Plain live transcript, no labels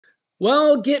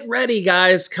Well, get ready,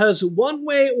 guys, because one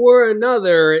way or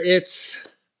another, it's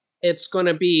going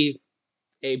to be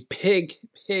a big,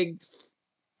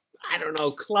 I don't know,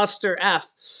 cluster F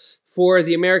for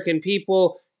the American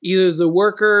people, either the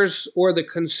workers or the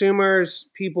consumers,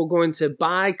 people going to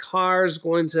buy cars,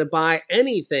 going to buy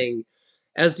anything,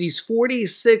 as these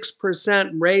 46%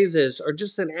 raises are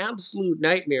just an absolute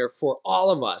nightmare for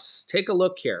all of us. Take a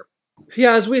look here.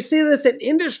 Yeah, as we see this in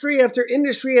industry after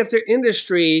industry after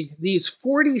industry, these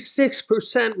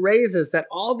 46% raises that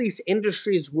all these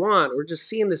industries want, we're just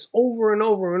seeing this over and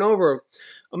over and over.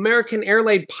 American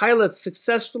airline pilots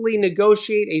successfully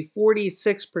negotiate a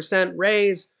 46%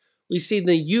 raise. We see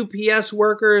the UPS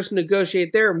workers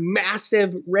negotiate their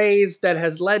massive raise that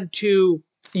has led to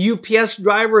UPS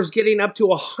drivers getting up to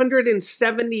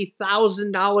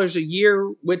 $170,000 a year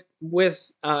with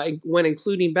when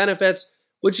including benefits,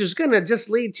 which is going to just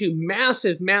lead to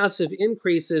massive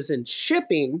increases in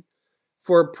shipping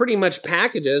for pretty much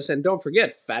packages. And don't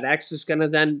forget, FedEx is going to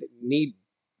then need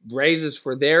raises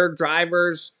for their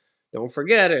drivers. Don't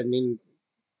forget, I mean,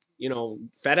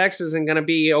 FedEx isn't going to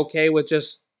be okay with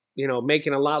just,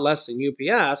 making a lot less than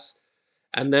UPS.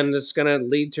 And then it's going to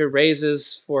lead to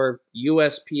raises for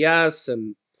USPS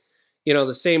and,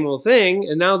 the same old thing.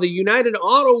 And now the United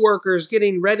Auto Workers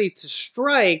getting ready to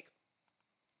strike.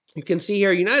 You can see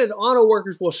here, United Auto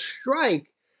Workers will strike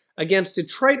against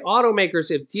Detroit automakers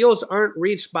if deals aren't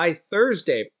reached by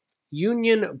Thursday.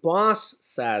 Union boss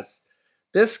says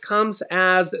this comes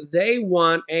as they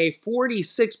want a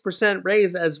 46%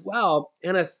 raise as well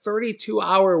and a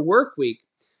 32-hour work week.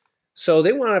 So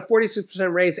they want a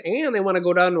 46% raise and they want to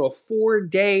go down to a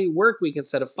 4-day work week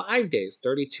instead of 5 days,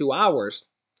 32 hours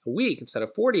a week instead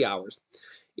of 40 hours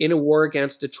in a war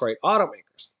against Detroit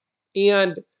automakers.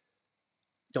 And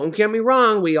don't get me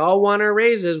wrong, we all want our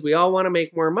raises. We all want to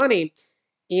make more money.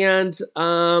 And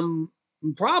the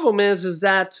problem is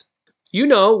that,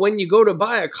 when you go to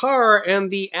buy a car and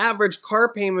the average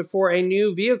car payment for a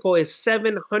new vehicle is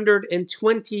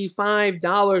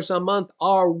 $725 a month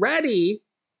already,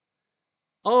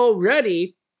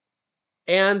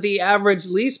 and the average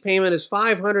lease payment is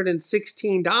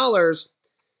 $516.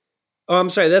 Oh, I'm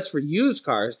sorry, that's for used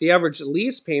cars. The average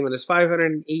lease payment is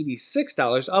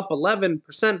 $586, up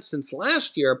 11% since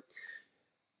last year.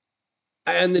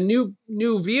 And the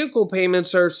new vehicle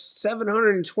payments are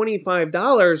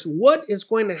 $725. What is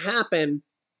going to happen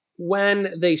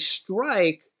when they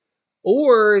strike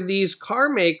or these car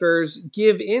makers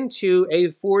give into a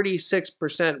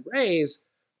 46% raise,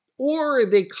 or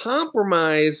they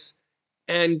compromise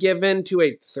and give in to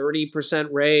a 30%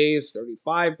 raise,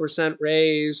 35%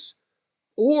 raise,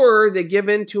 or they give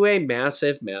in to a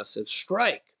massive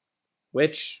strike,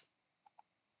 which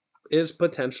is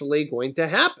potentially going to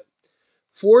happen.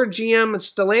 Ford, GM, and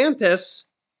Stellantis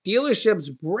dealerships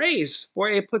brace for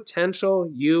a potential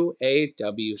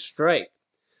UAW strike.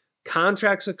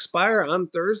 Contracts expire on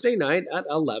Thursday night at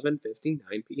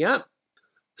 11:59 p.m.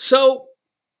 So,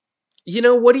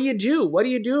 what do you do? What do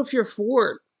you do if you're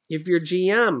Ford, if you're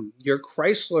GM, you're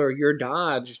Chrysler, you're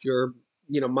Dodge, you're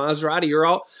Maserati,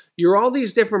 you're all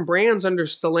these different brands under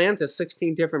Stellantis,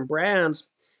 16 different brands.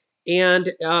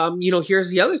 And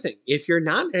here's the other thing: if you're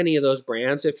not any of those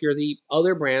brands, if you're the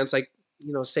other brands, like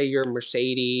say you're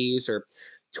Mercedes or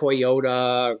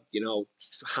Toyota,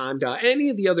 Honda, any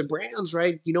of the other brands,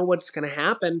 right? You know what's going to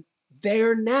happen?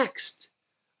 They're next.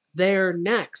 They're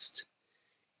next.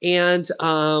 And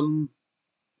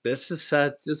this is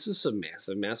a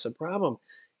massive problem.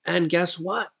 And guess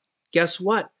what?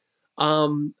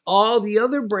 All the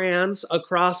other brands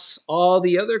across all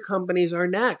the other companies are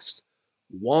next.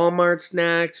 Walmart's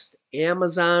next.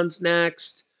 Amazon's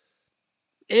next.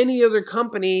 Any other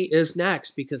company is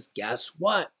next, because guess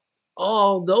what?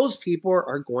 All those people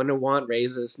are going to want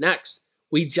raises next.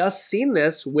 We just seen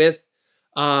this with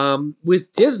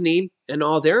Disney and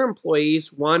all their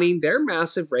employees wanting their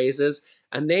massive raises,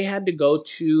 and they had to go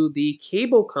to the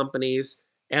cable companies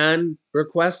and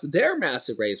request their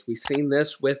massive raise. We've seen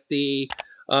this with the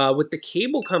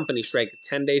cable company strike, a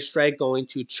 10-day strike, going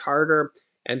to Charter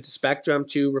and to Spectrum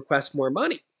to request more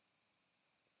money.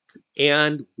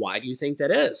 And why do you think that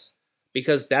is?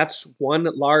 Because that's one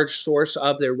large source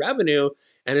of their revenue.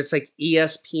 And it's like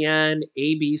ESPN,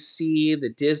 ABC,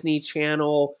 the Disney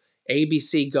Channel,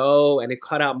 ABC Go, and it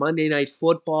cut out Monday Night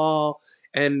Football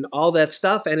and all that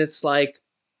stuff. And it's like,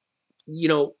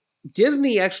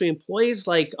 Disney actually employs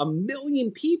like 1 million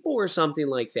people or something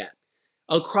like that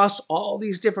across all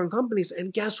these different companies.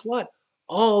 And guess what?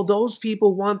 All those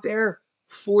people want their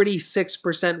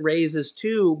 46% raises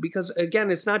too, because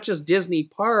again, it's not just Disney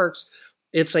parks.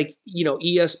 It's like,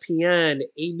 ESPN,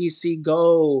 ABC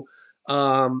Go,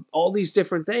 all these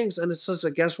different things. And it's just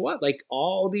like, guess what? Like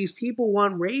all these people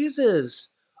want raises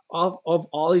of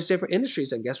all these different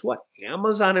industries. And guess what?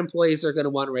 Amazon employees are going to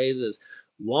want raises.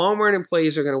 Walmart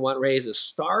employees are going to want raises.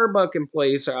 Starbucks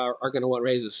employees are going to want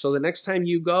raises. So the next time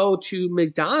you go to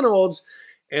McDonald's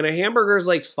and a hamburger is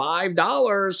like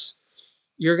 $5,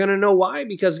 you're going to know why.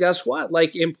 Because guess what?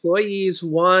 Like employees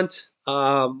want,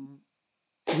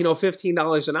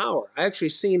 $15 an hour. I actually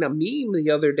seen a meme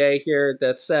the other day here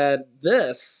that said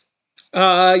this.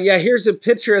 Yeah, here's a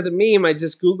picture of the meme. I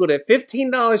just Googled it.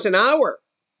 $15 an hour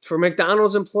for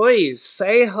McDonald's employees.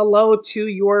 Say hello to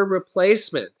your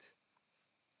replacement.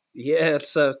 Yeah,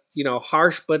 it's a,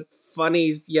 harsh but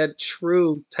funny yet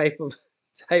true type of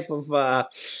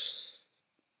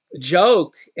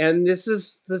joke. And this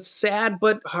is the sad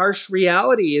but harsh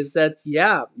reality is that,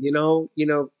 yeah,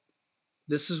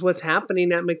 this is what's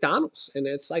happening at McDonald's. And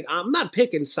it's like, I'm not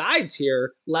picking sides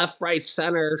here, left, right,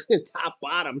 center, top,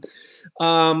 bottom.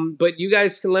 But you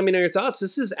guys can let me know your thoughts.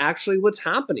 This is actually what's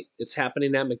happening. It's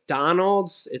happening at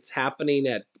McDonald's. It's happening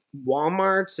at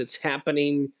Walmart's. It's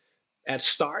happening at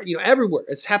everywhere.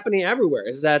 It's happening everywhere.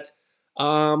 Is that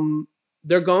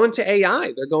they're going to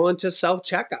AI. They're going to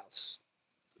self-checkouts.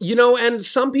 And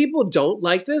some people don't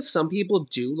like this. Some people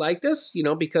do like this,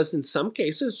 because in some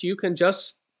cases you can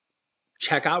just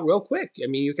check out real quick. I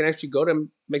mean, you can actually go to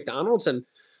McDonald's and,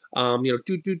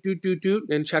 do,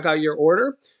 and check out your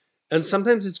order. And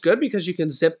sometimes it's good because you can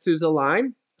zip through the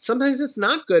line. Sometimes it's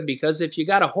not good because if you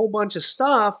got a whole bunch of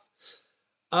stuff,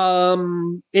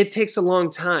 it takes a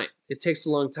long time. It takes a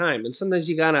long time. And sometimes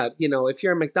you gotta, if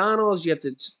you're at McDonald's, you have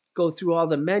to go through all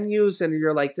the menus and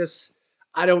you're like,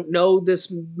 I don't know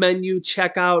this menu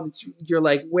checkout. You're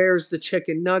like, where's the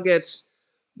chicken nuggets?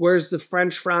 Where's the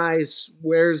French fries?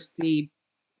 Where's the,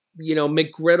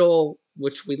 McGriddle,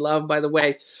 which we love, by the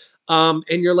way. And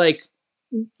you're like,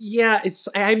 yeah,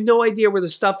 I have no idea where the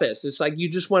stuff is. It's like you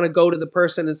just want to go to the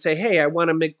person and say, hey, I want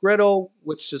a McGriddle,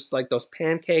 which is like those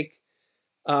pancake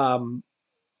um,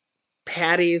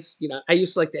 patties. I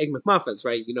used to like the Egg McMuffins,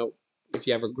 right? If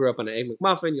you ever grew up on an Egg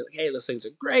McMuffin, you're like, hey, those things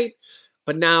are great.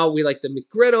 But now we like the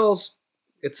McGriddles.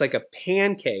 It's like a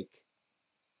pancake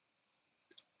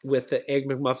with the Egg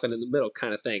McMuffin in the middle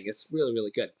kind of thing. It's really,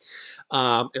 really good.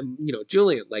 And,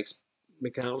 Julian likes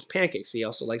McDonald's pancakes. He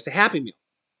also likes a Happy Meal.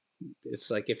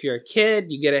 It's like if you're a kid,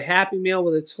 you get a Happy Meal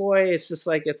with a toy. It's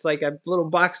like a little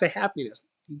box of happiness.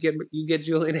 You get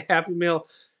Julian a Happy Meal.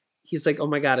 He's like, oh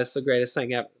my God, it's the greatest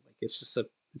thing ever. Like it's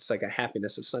like a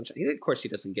happiness of sunshine. Of course, he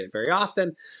doesn't get it very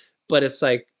often, but it's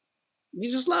like he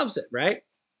just loves it, right?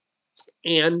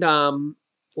 And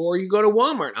or you go to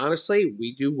Walmart. Honestly,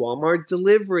 we do Walmart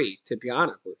delivery. To be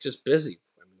honest, we're just busy.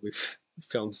 I mean, we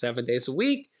film 7 days a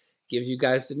week. Give you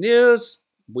guys the news.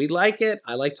 We like it.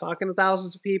 I like talking to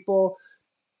thousands of people.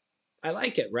 I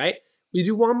like it, right? We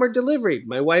do Walmart delivery.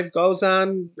 My wife goes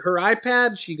on her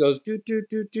iPad. She goes doot doot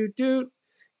doot doot doot,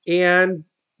 and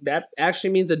that actually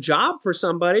means a job for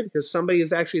somebody because somebody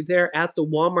is actually there at the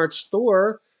Walmart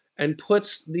store and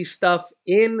puts the stuff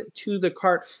into the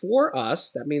cart for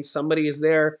us. That means somebody is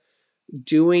there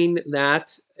doing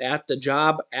that at the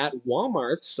job at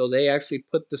Walmart. So they actually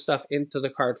put the stuff into the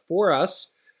cart for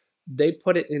us. They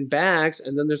put it in bags,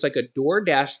 and then there's like a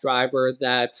DoorDash driver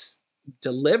that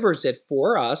delivers it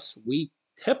for us. We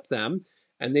tip them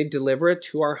and they deliver it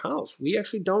to our house. We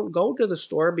actually don't go to the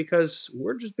store because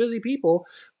we're just busy people.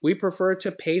 We prefer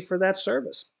to pay for that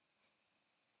service.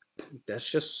 That's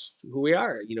just who we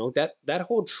are. That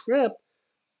whole trip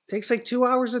takes like 2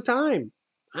 hours of time.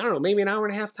 I don't know, maybe an hour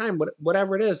and a half time,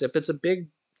 whatever it is. If it's a big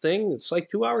thing, it's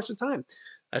like 2 hours of time.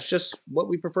 That's just what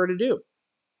we prefer to do.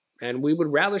 And we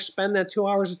would rather spend that 2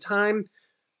 hours of time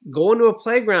going to a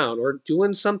playground or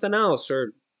doing something else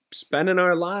or spending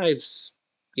our lives.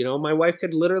 My wife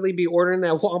could literally be ordering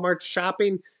that Walmart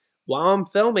shopping while I'm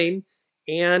filming,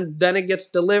 and then it gets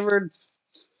delivered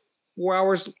 4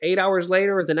 hours, 8 hours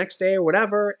later, or the next day, or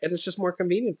whatever, and it's just more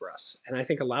convenient for us. And I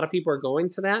think a lot of people are going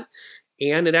to that,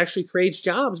 and it actually creates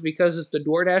jobs because it's the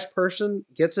DoorDash person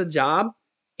gets a job,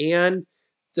 and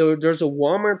there's a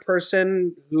Walmart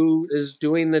person who is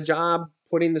doing the job,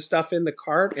 putting the stuff in the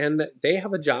cart, and they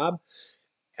have a job,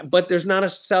 but there's not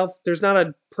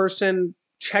a person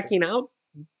checking out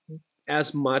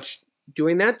as much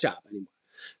doing that job anymore.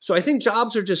 So I think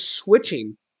jobs are just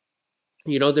switching.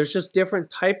 There's just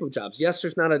different type of jobs. Yes,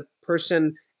 there's not a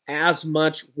person as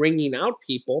much ringing out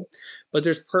people, but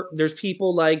there's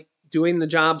people like doing the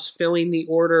jobs, filling the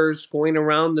orders, going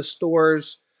around the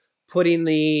stores, putting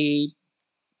the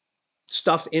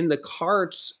stuff in the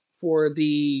carts for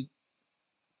the,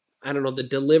 I don't know, the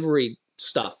delivery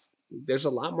stuff. There's a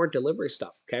lot more delivery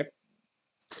stuff, okay?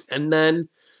 And then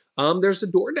there's the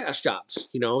DoorDash jobs.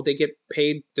 You know, they get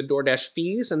paid the DoorDash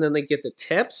fees and then they get the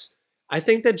tips. I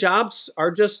think that jobs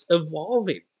are just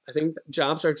evolving. I think that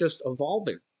jobs are just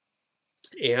evolving.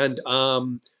 And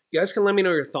you guys can let me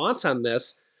know your thoughts on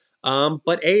this.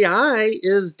 But AI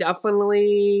is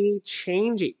definitely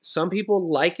changing. Some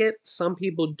people like it, some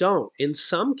people don't. In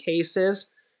some cases,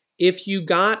 if you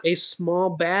got a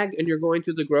small bag and you're going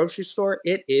to the grocery store,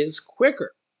 it is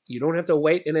quicker. You don't have to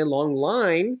wait in a long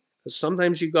line because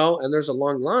sometimes you go and there's a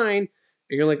long line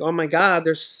and you're like, oh my God,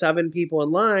 there's 7 people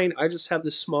in line. I just have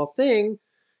this small thing.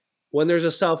 When there's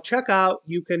a self checkout,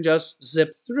 you can just zip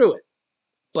through it.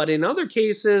 But in other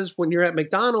cases, when you're at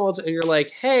McDonald's and you're like,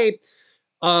 hey,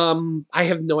 I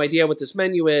have no idea what this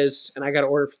menu is, and I got to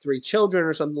order for 3 children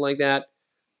or something like that,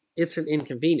 it's an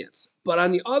inconvenience. But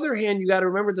on the other hand, you got to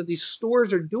remember that these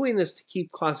stores are doing this to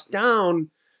keep costs down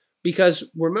because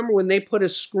remember when they put a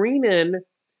screen in,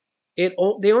 they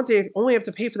only have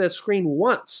to pay for that screen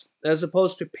once, as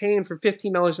opposed to paying for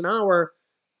 $15 an hour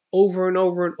over and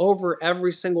over and over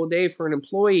every single day for an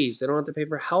employees. They don't have to pay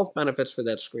for health benefits for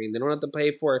that screen. They don't have to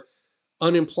pay for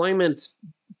unemployment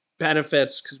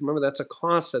benefits because remember that's a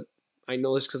cost that I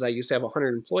know this because I used to have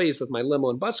 100 employees with my limo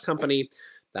and bus company.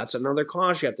 That's another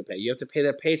cost you have to pay. You have to pay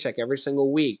that paycheck every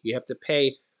single week. You have to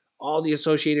pay all the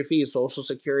associated fees, social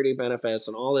security benefits,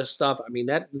 and all this stuff. I mean,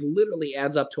 that literally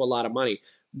adds up to a lot of money.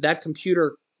 That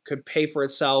computer could pay for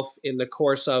itself in the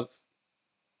course of,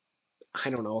 I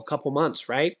don't know, a couple months,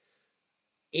 right?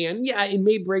 And yeah, it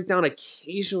may break down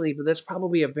occasionally, but that's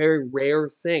probably a very rare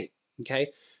thing. Okay.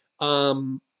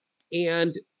 Um,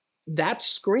 and that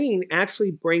screen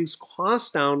actually brings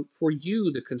costs down for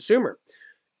you, the consumer,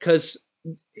 because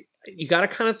you got to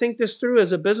kind of think this through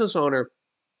as a business owner.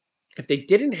 If they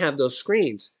didn't have those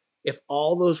screens, if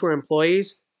all those were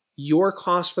employees, your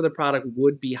cost for the product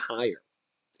would be higher.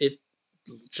 It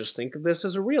just think of this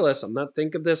as a realist. I'm not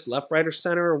think of this left, right, or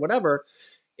center or whatever.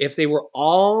 If they were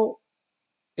all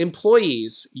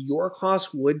employees, your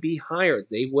costs would be higher.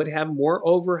 They would have more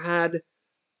overhead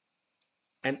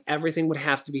and everything would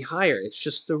have to be higher. It's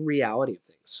just the reality of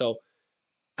things. So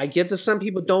I get that some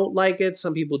people don't like it,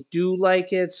 some people do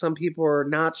like it, some people are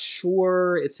not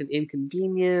sure. It's an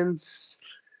inconvenience,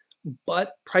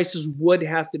 but prices would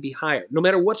have to be higher. No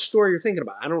matter what store you're thinking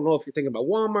about. I don't know if you're thinking about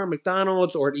Walmart,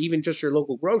 McDonald's, or even just your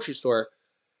local grocery store.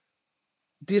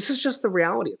 This is just the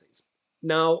reality of things.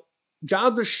 Now,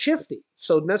 jobs are shifting.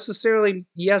 So necessarily,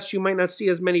 yes, you might not see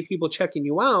as many people checking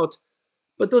you out,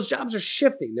 but those jobs are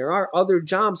shifting. There are other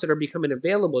jobs that are becoming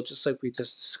available, just like we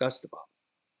just discussed about.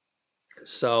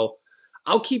 So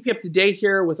I'll keep you up to date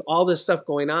here with all this stuff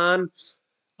going on.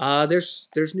 There's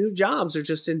new jobs. They're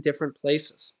just in different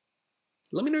places.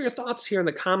 Let me know your thoughts here in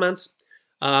the comments.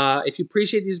 If you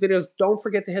appreciate these videos, don't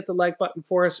forget to hit the like button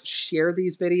for us, share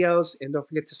these videos, and don't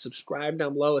forget to subscribe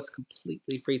down below. It's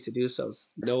completely free to do so. There's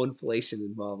no inflation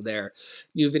involved there.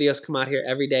 New videos come out here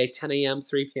every day, 10 a.m.,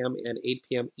 3 p.m., and 8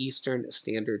 p.m. Eastern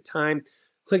Standard Time.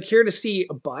 Click here to see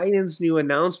Biden's new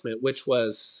announcement, which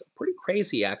was pretty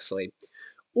crazy, actually.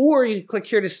 Or you can click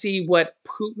here to see what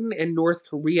Putin and North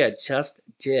Korea just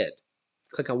did.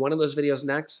 Click on one of those videos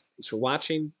next. Thanks for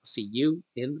watching. I'll see you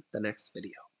in the next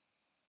video.